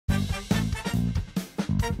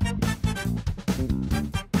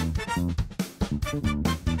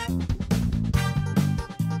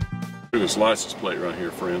this license plate right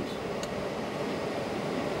here, friends.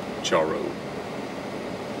 Charo.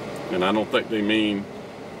 And I don't think they mean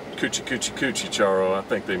coochie coochie coochie Charo. I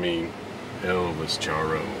think they mean Elvis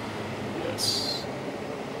Charo. Yes.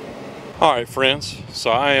 Alright friends,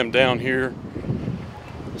 so I am down here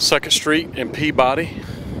 2nd Street in Peabody.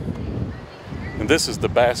 And this is the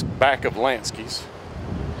back of Lansky's.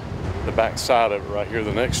 The back side of it right here.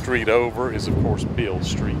 The next street over is of course Beale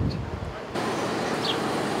Street.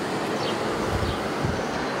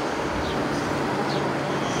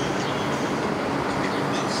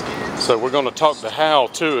 So we're going to talk to Hal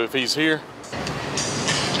too if he's here.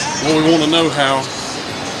 What we want to know, Hal,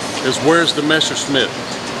 is where's the Messerschmitt?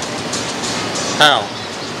 Hal.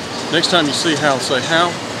 Next time you see Hal, say, Hal,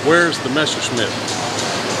 where's the Messerschmitt?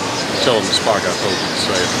 Tell him the Spock I told you to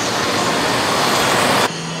say it.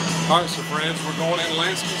 Alright, so friends, we're going in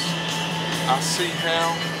Lansky's. I see Hal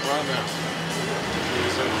right now.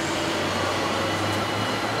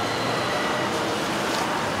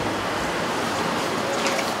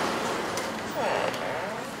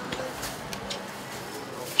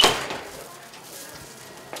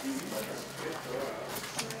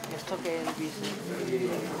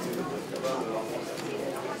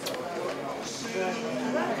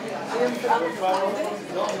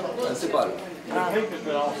 Principal.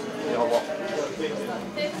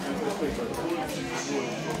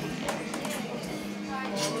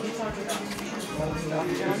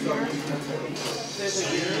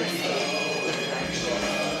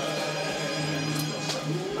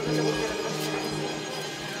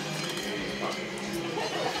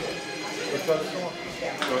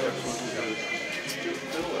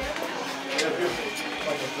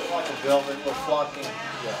 Like a velvet or flocking.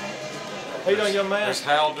 How you doing, young man? There's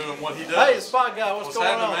Hal doing what he does. Hey, the Spot Guy, what's going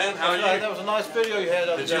happening, on? Man? How are you? That was a nice video you had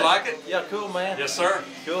up there. Did you like it? Yeah, cool, man. Yes, sir.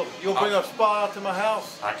 Cool. You want to bring a spot out to my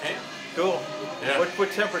house? I can. Cool. Yeah.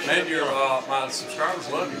 What temperature? Man, my subscribers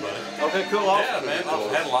love you, buddy. Okay, cool. Awesome. Yeah, man.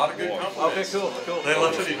 I've had a lot of good compliments. Okay, cool, cool. They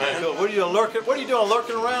love you, man. Cool. What are you doing, lurking? What are you doing,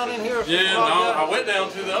 lurking around in here? Yeah, no, I went down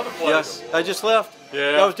to the other place. Yes, I just left.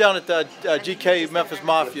 Yeah. I was down at the GK Memphis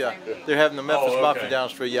Mafia. They're having the Memphis okay. Mafia down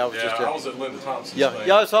the street. Yeah, I was just there. I was at Linda Thompson's. Yeah, thing.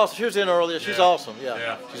 yeah, it's awesome. She was in earlier. She's awesome. Yeah.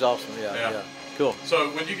 Yeah. She's awesome. Yeah. Cool. So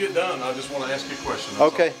when you get done, I just want to ask you a question.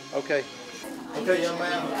 Okay, okay. Okay, young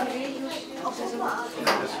man.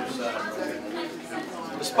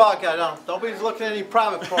 The Spot Guy, don't be looking at any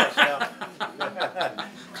private parts now.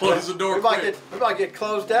 Close the door we might get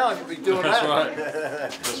closed down if we be doing That's that. Right.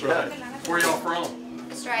 That's right. Where y'all from?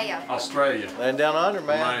 Australia. Australia. Laying down under,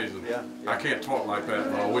 man. Amazing. Yeah. I can't talk like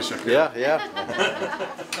that, but I wish I could. Yeah.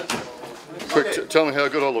 Quick, tell me how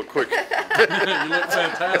good I look, quick. You look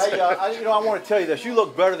fantastic. Hey, I want to tell you this. You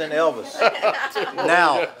look better than Elvis.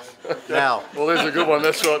 Now. Well, there's a good one.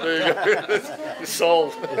 That's right. There you go. It's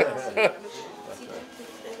sold.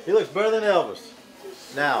 He looks better than Elvis.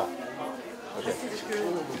 Now. Okay.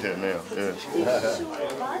 Yeah, now. Yeah.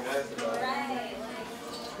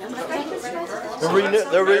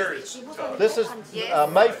 This is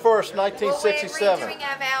May 1st, 1967. We're doing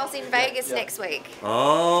our vows in Vegas next week.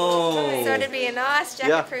 Oh. So it'd be a nice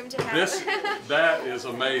jacket for him to have. That is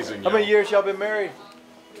amazing. How many years y'all been married?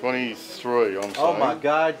 23, I'm saying. Oh my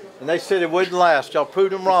God. And they said it wouldn't last. Y'all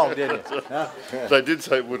proved them wrong, didn't you? They did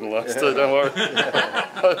say it wouldn't last too, don't worry.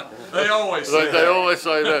 They always say They always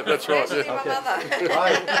say that, that's right. Especially my mother.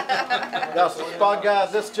 Right. Now, Spot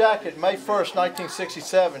Guys, this jacket, May 1st,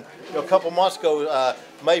 1967. A couple months ago,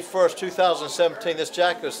 May 1st, 2017, this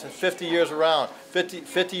jacket was 50 years around,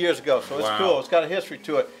 50 years ago. So it's cool. It's got a history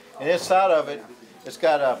to it. And inside of it, it's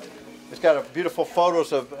got beautiful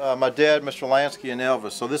photos of my dad, Mr. Lansky, and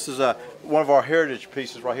Elvis. So this is one of our heritage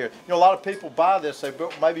pieces right here. You know, a lot of people buy this. They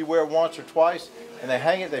maybe wear it once or twice, and they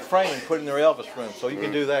hang it, they frame it, and put it in their Elvis room. So you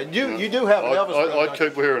can do that. You do have an Elvis room. I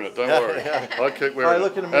keep wearing it. Don't worry. I keep wearing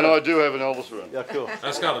it. And I do have an Elvis room. Yeah, cool.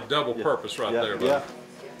 That's got a double purpose right there. Buddy. Yeah.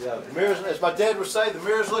 The mirrors, as my dad would say, the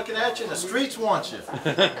mirror's looking at you, and the streets want you. I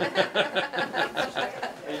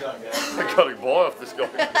got to buy off this guy.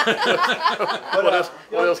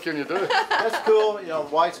 What else can you do? That's cool. You know,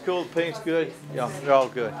 white's cool, pink's good. Yeah, they're all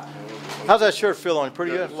good. How's that shirt feel on you?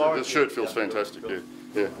 Pretty good, Laura? The shirt feels fantastic.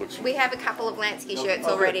 Yeah, looks. We have a couple of Lansky shirts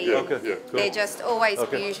already. Yeah, cool. They're just always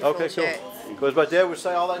beautiful shirts. Because my dad would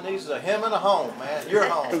say, all that needs is a him and a home, man. Your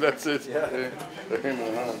home. That's it. Yeah. A him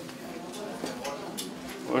and a home.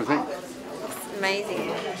 What do you think? It's amazing.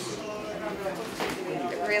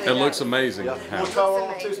 It really looks amazing. Yeah. You want to try one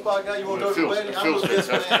on two Spot Guy? You want to go to the wedding? I'm going to this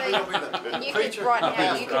man. You could right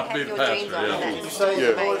now, you can have your jeans on. You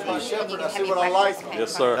say the Lord is my shepherd, I see what I like.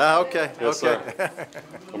 Yes, sir. Okay. Yes, sir.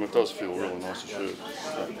 I mean, it does feel really nice to shoot.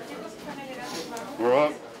 All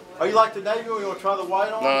right. Are you like the Navy, or you want to try the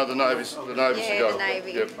white on? No, the Navy's Yeah, the go. the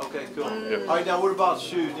Navy. Yep. Okay, cool. Yep. All right, now what about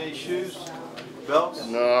shoes? Any shoes? Belts?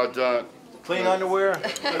 No, I don't. Clean underwear?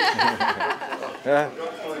 Yeah.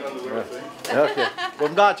 Okay. Well,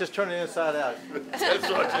 if not, just turn it inside out. That's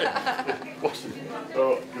right. Yeah. All right,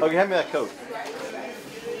 good. Okay, hand me that coat.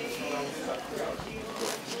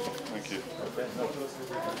 Thank you.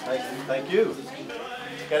 Thank you.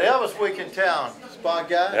 Got Elvis Week in town, Spot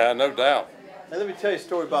Guy. Yeah, no doubt. Now let me tell you a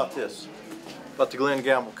story about this, about the Glenn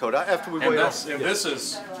Gamble coat. After we And wait this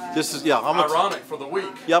is yeah, I'm gonna, ironic for the week.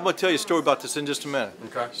 yeah, I'm gonna tell you a story about this in just a minute.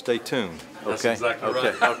 Okay. Stay tuned. That's Okay. exactly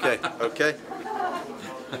okay. right. Okay. Okay.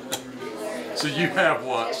 So you have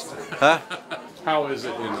watched. Huh? How is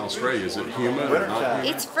it in Australia? Is it humid or not?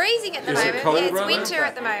 It's freezing at the Is it moment. cold Yeah, it's right now? winter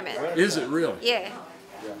at the moment. Is it really? Yeah.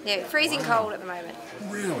 Yeah, freezing cold at the moment.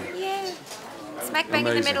 Really? Yeah. Smack bang in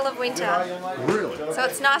the Amazing. middle of winter. Really? So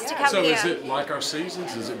it's nice to come So here. is it like our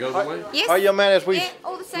seasons? Does it go the way? Yes. All right, young man, as we... Yeah,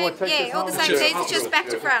 all the same. wanna take Yeah, this all the home? same Just- seasons, just back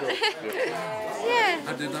to front. Yeah.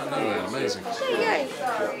 I did not know that. Amazing. There you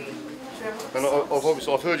go. And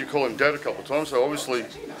I've heard you call him Dad a couple of times, so obviously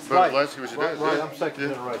Right. Lansky was your dad. Right, yeah. I'm second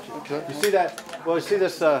Yeah. generation. Okay. You see that? Well, you see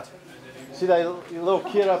this, see that little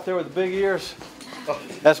kid up there with the big ears?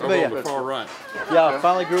 That's Over me. on the far right. Yeah, I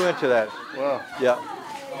finally grew into that. Wow. Yeah.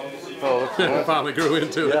 Oh, that's nice. Finally grew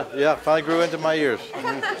into it. Yeah, finally grew into my ears.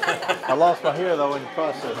 I lost my hair though in the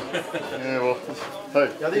process. Yeah, well, hey.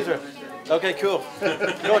 Yeah, these are, okay, cool. You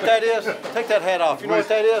know what that is? Take that hat off. You know what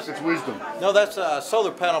that is? It's wisdom. No, that's a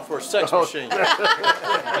solar panel for a sex machine.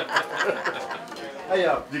 Hey,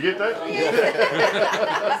 You get that?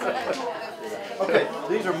 okay,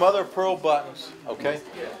 these are mother of pearl buttons, okay?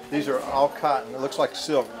 These are all cotton. It looks like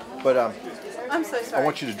silk, but I'm so I sorry.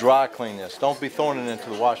 want you to dry clean this. Don't be throwing it into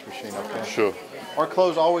the wash machine, okay? Sure. Our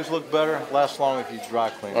clothes always look better, last long if you dry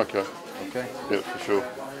clean them, Okay. okay? Yeah, for sure.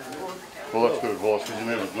 Well, that's good advice because you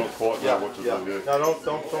never not quite know what to do. Yeah. No,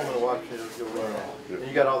 don't throw them in the wash machine, you'll run off. Yeah. And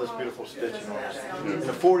you got all this beautiful stitching on this. In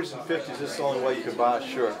the 40s and 50s, this is the only way you could buy a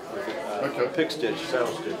shirt. Okay. Pick stitch,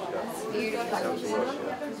 saddle stitch. Yeah. That was the rush,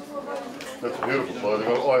 yeah. That's beautiful clothing.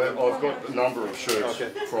 I've got a number of shirts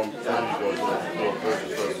Okay. from you guys that I've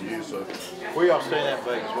purchased over the years. So. Where y'all staying at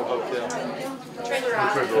Vegas? What hotel? Treasure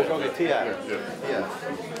Island. Okay, T.I. Yeah.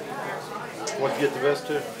 Yeah. Want to get the vest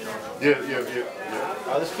too? Yeah.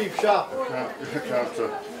 Let's keep shopping. Can't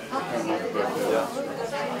look back there. Yeah.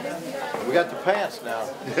 We got the pants now.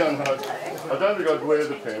 Yeah, no, I don't think I'd wear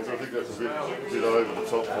the pants. I think that's a bit over the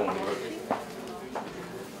top for me.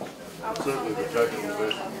 But certainly the jacket and the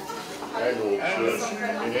vest and all shirts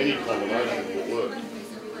in any combination will work.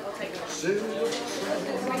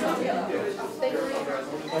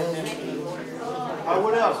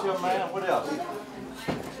 What else, young man? What else?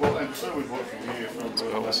 Well, and so we've got from here from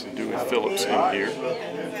Elvis is doing Phillips in here.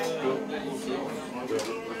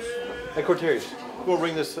 Hey, Cortez, we'll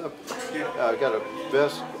ring this up. Got a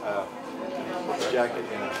vest, jacket,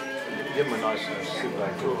 and give them a nice suit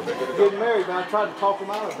back. Getting married, man. I tried to talk them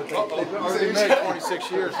out of it, but they've already been married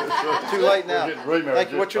 26 years. It's too late now.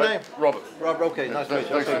 Thank you. What's your name? Robert. Robert. Okay, nice to meet you.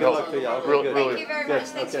 Thanks Okay, for good your luck help. to you. Okay, Really, good. really. Thank you very much.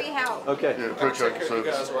 Thanks for your help. Okay. Yeah, appreciate the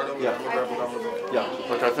service. Yeah.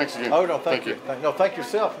 Yeah. Okay, thanks again. Oh no, thank you. No, thank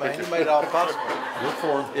yourself, man. You made it all possible. Look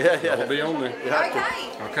for him. Yeah. It'll be on there.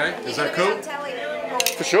 Okay. Okay, is that You're cool? gonna tell him.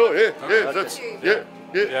 For sure, yeah. That's, yeah.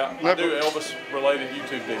 Yeah, I No, do Elvis-related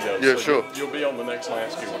YouTube videos. Yeah, so sure. You'll be on the next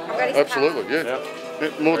Lansky one. I've got his absolutely, yeah. Yeah. Yeah,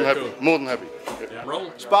 more than Very happy. cool. More than happy. Yeah,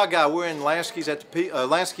 roll. Spot Guy, we're in Lansky's at the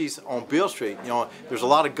Lansky's on Beale Street. You know, there's a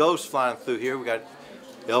lot of ghosts flying through here. We got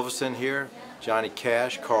Elvis in here, Johnny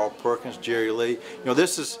Cash, Carl Perkins, Jerry Lee. You know,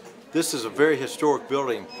 this is a very historic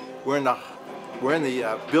building. We're in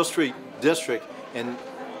the Beale Street district, and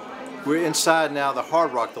we're inside now the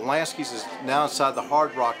Hard Rock. The Lansky's is now inside the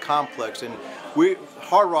Hard Rock complex, and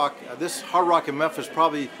this Hard Rock in Memphis is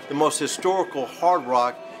probably the most historical Hard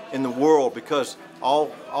Rock in the world because all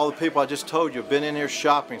the people I just told you have been in here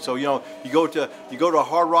shopping. So you know, you go to a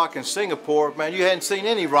Hard Rock in Singapore, man, you hadn't seen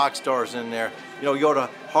any rock stars in there. You know, you go to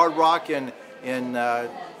Hard Rock in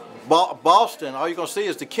Boston, all you're gonna see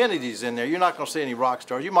is the Kennedys in there. You're not gonna see any rock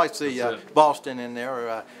stars. You might see Boston in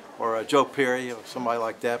there or Joe Perry or somebody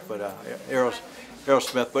like that, but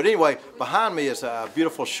Aerosmith. But anyway, behind me is a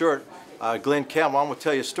beautiful shirt. Glenn Campbell. I'm gonna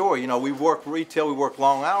tell you a story. You know, we work retail, we work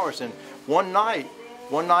long hours, and one night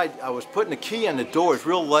I was putting the key in the door. It's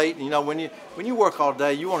real late, and you know, when you work all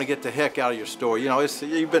day, you want to get the heck out of your store. You know,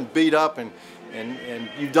 you've been beat up and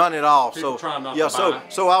you've done it all. People so trying not yeah, to buy.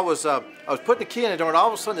 so I was putting the key in the door, and all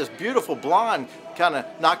of a sudden this beautiful blonde kind of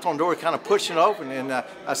knocked on the door, kind of pushing it open, and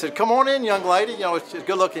I said, "Come on in, young lady. You know, it's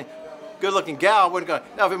good looking." good-looking gal, I wouldn't go.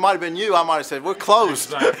 Now, if it might have been you, I might have said, "We're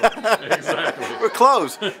closed." Exactly. Exactly. We're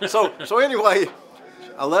closed. So anyway,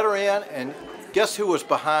 I let her in, and guess who was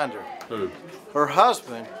behind her? Who? Her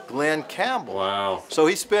husband, Glenn Campbell. Wow. So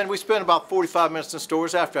we spent about 45 minutes in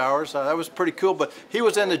stores after hours. That was pretty cool. But he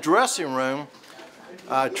was in the dressing room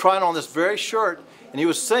trying on this very shirt, and he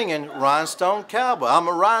was singing Rhinestone Cowboy. I'm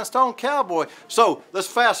a Rhinestone Cowboy. So let's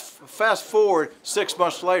fast forward 6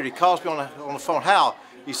 months later. He calls me on the phone. Hal,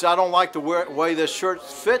 he said, I don't like the way this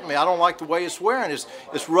shirt's fitting me. I don't like the way it's wearing.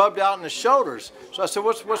 It's rubbed out in the shoulders. So I said,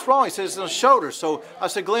 what's wrong? He said, it's in the shoulders. So I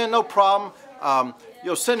said, Glenn, no problem.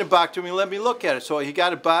 Send it back to me and let me look at it. So he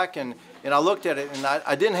got it back, and I looked at it, and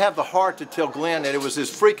I didn't have the heart to tell Glenn that it was his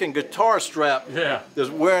freaking guitar strap that's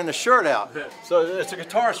wearing the shirt out. So it's a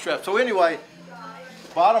guitar strap. So anyway,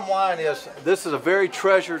 bottom line is, this is a very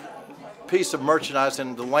treasured piece of merchandise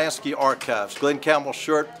in the Lansky archives. Glenn Campbell's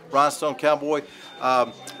shirt, Rhinestone Cowboy.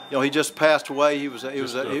 He just passed away. He was a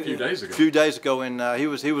few days ago, and he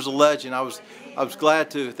was a legend. I was glad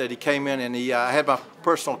that he came in, and I had my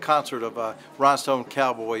personal concert of Rhinestone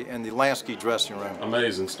Cowboy in the Lansky dressing room.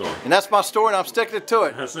 Amazing story. And that's my story, and I'm sticking to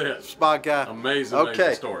it. That's it. Spy guy. Amazing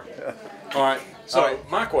story. All right. So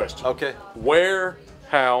my question. Okay. Where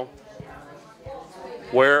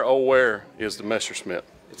is the Messerschmitt?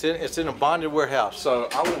 It's in a bonded warehouse. So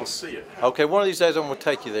I want to see it. Okay, one of these days I'm going to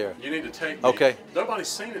take you there. You need to take me. Okay. Nobody's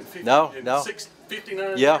seen it in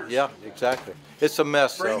 59 years. Yeah, exactly. It's a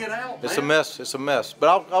mess. Bring it out, It's man. a mess. It's a mess.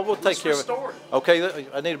 But I will take care of it. Restore it. Okay,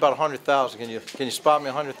 I need about 100,000. Can you spot me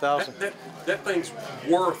 100,000? That thing's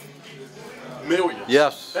worth millions.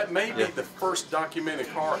 Yes. That may be the first documented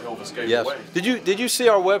car Elvis gave Yes. away. Did you see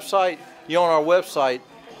our website? On our website,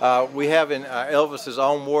 we have in Elvis's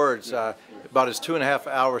own words about his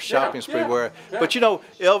 2.5-hour shopping spree. But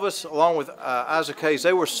Elvis, along with Isaac Hayes,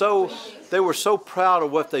 they were so proud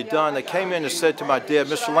of what they'd done. They came in and said to my dad,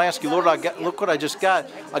 Mr. Lansky, look what I just got.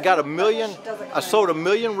 I got I sold 1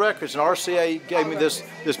 million records, and RCA gave me this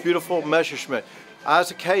beautiful Messerschmitt.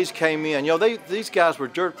 Isaac Hayes came in. These guys were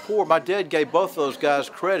dirt poor. My dad gave both of those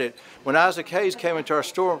guys credit. When Isaac Hayes came into our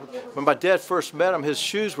store, when my dad first met him, his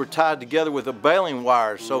shoes were tied together with a baling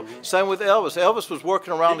wire. So same with Elvis. Elvis was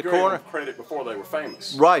working around the corner. He gave them credit before they were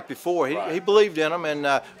famous. Right, before. He believed in them. And,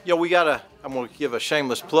 I'm going to give a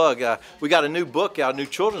shameless plug. We got a new book out, a new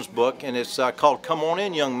children's book, and it's called Come On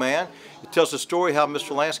In, Young Man. It tells the story how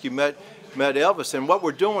Mr. Lansky met Elvis. And what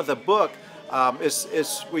we're doing with the book, it's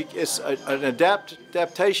an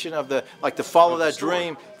adaptation of the Follow That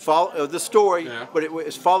Dream, the story, but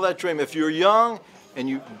it's Follow That Dream. If you're young and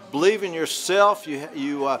you believe in yourself,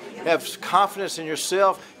 you have confidence in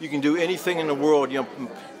yourself, you can do anything in the world.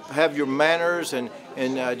 Have your manners and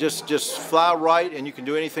just fly right, and you can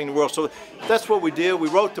do anything in the world. So that's what we did. We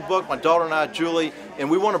wrote the book, my daughter and I, Julie,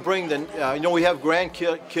 and we want to bring we have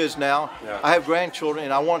grandkids now. I have grandchildren,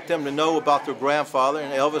 and I want them to know about their grandfather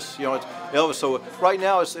and Elvis. It's Elvis. So right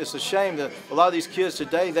now it's a shame that a lot of these kids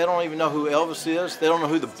today, they don't even know who Elvis is. They don't know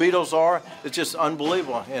who the Beatles are. It's just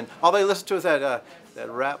unbelievable. And all they listen to is that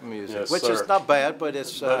rap music, which is not bad, but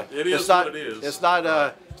it's not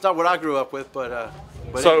what I grew up with, but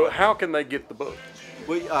so anyway. How can they get the book?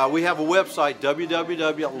 We have a website,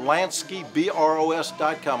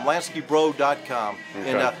 www.lanskybros.com, lanskybro.com.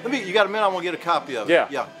 Okay. And you got a minute? I want to get a copy of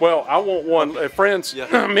it. Yeah. Well, I want one. Friends,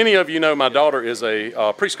 many of you know my daughter is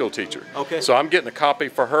a preschool teacher. Okay. So I'm getting a copy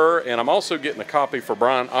for her, and I'm also getting a copy for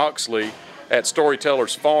Brian Oxley at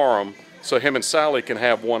Storytellers Forum, so him and Sally can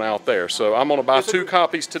have one out there. So I'm going to buy 2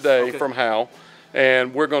 copies today from Hal,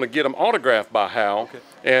 and we're going to get them autographed by Hal,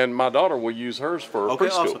 and my daughter will use hers for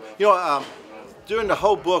preschool. Awesome. During the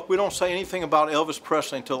whole book, we don't say anything about Elvis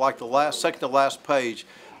Presley until like the second to last page.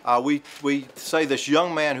 We say this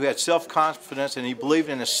young man who had self-confidence and he believed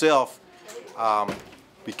in himself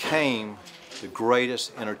became the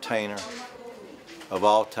greatest entertainer of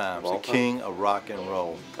all times, the king of rock and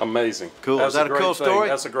roll. Amazing. Cool. Is that a cool story?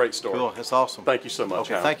 That's a great story. Cool. That's awesome. Thank you so much.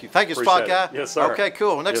 Okay, Hal. thank you. Thank you, Spot Guy. Yes, sir. Okay,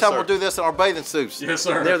 cool. Next time we'll do this in our bathing suits. Yes,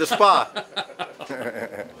 sir. Near the spa.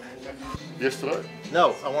 Yes, sir.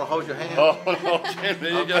 No, I want to hold your hand. Oh, okay,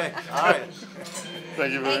 there you go. All right.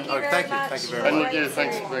 Thank you very much. Thank you very much. And look,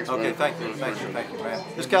 thanks, Okay, man. thank you, man.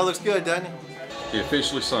 This guy looks good, doesn't he? He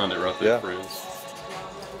officially signed it right there, friends.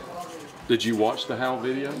 Did you watch the Hal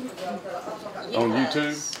video on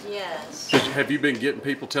YouTube? Yes. Have you been getting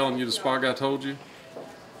people telling you the Spy Guy told you?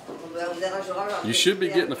 You should be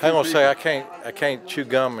getting a few Hang on a people. second, I can't chew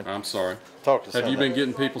gum and I'm sorry. talk to Have you been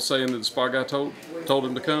getting people saying that the Spy Guy told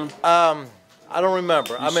him to come? I don't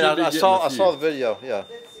remember. I saw the video, yeah.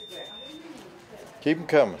 Keep them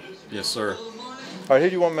coming. Yes, sir. All right, who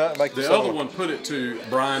do you want to make The other one, put it to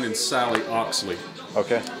Brian and Sally Oxley.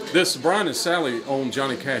 Okay. This Brian and Sally own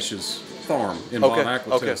Johnny Cash's farm in Bon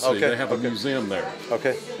Aqua, Tennessee. They have a museum there.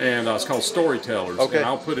 Okay. And it's called Storytellers. Okay. And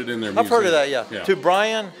I'll put it in their I've museum. heard of that, yeah. To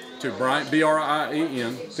Brian? To Brian,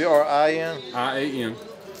 B-R-I-A-N. B-R-I-N? I-A-N.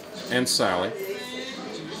 And Sally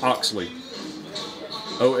Oxley.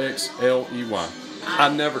 O-X-L-E-Y. I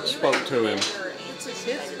never spoke to him.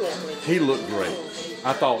 He looked great.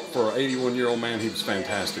 I thought for an 81-year-old man, he was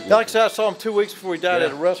fantastic. Like I said, I saw him 2 weeks before he died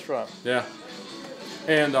at a restaurant. Yeah.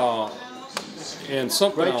 And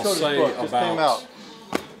something I'll say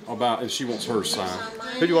about, and she wants her signed.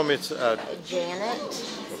 Who do you want me to? Janet.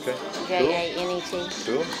 Okay. J-A-N-E-T.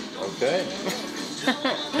 Cool. Okay.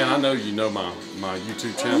 And I know you know my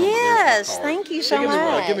YouTube channel. Yes, thank you so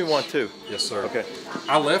much. Give me one too. Yes, sir. Okay.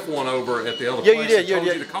 I left one over at the other Yeah, place. you did. I told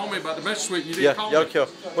you to call me about the Messerschmitt. You didn't call me. Okay.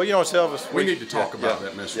 Well, you know, it's Elvis. We need to talk about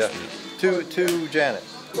that Messerschmitt. To Janet.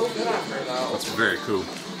 That's very cool.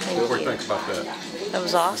 What do you think about that? That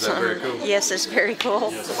was awesome. Is that very cool? Yes, it's very cool.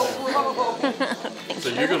 Yes, so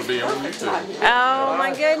you're going to be on YouTube. Oh my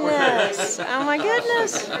goodness! Oh my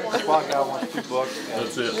goodness! Spot guy wants 2 books.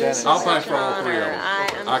 That's it. I'll pay for all 3 of them.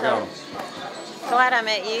 I got them. Glad I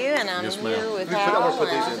met you, and I'm Yes, here with I'm Hal. going to put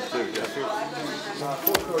these in too.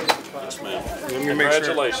 Yes, ma'am.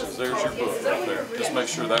 Congratulations. There's your book right there. Just make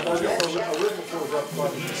sure that one's yours.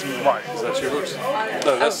 Right. Is that yours?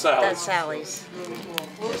 No, that's Sally's. That's Sally's.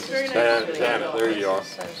 Janet, there you are.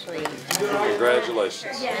 So sweet.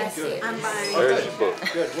 Congratulations. Yes, There's your book.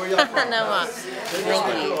 no, thank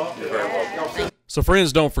you. You're very welcome. So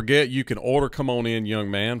friends, don't forget you can order Come On In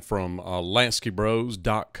Young Man from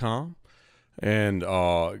LanskyBros.com. And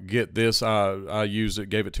get this, I used it,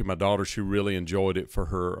 gave it to my daughter. She really enjoyed it for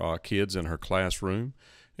her kids in her classroom.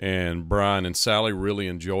 And Brian and Sally really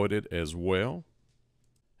enjoyed it as well.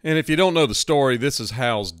 And if you don't know the story, this is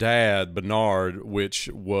Hal's dad, Bernard, which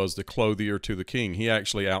was the clothier to the king. He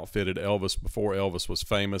actually outfitted Elvis before Elvis was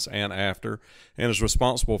famous and after, and is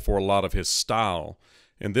responsible for a lot of his style.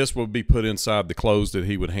 And this would be put inside the clothes that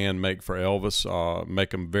he would hand make for Elvis, make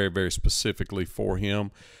them very, very specifically for him.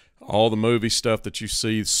 All the movie stuff that you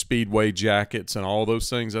see, Speedway jackets and all those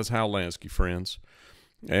things, that's Hal Lansky, friends.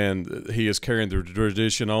 And he is carrying the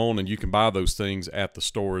tradition on, and you can buy those things at the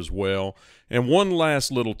store as well. And one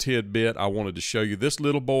last little tidbit I wanted to show you. This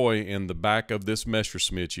little boy in the back of this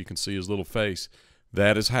Messerschmitt, you can see his little face.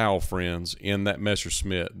 That is Hal, friends, in that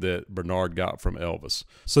Messerschmitt that Bernard got from Elvis.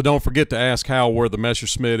 So don't forget to ask Hal where the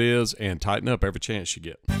Messerschmitt is, and tighten up every chance you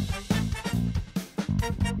get.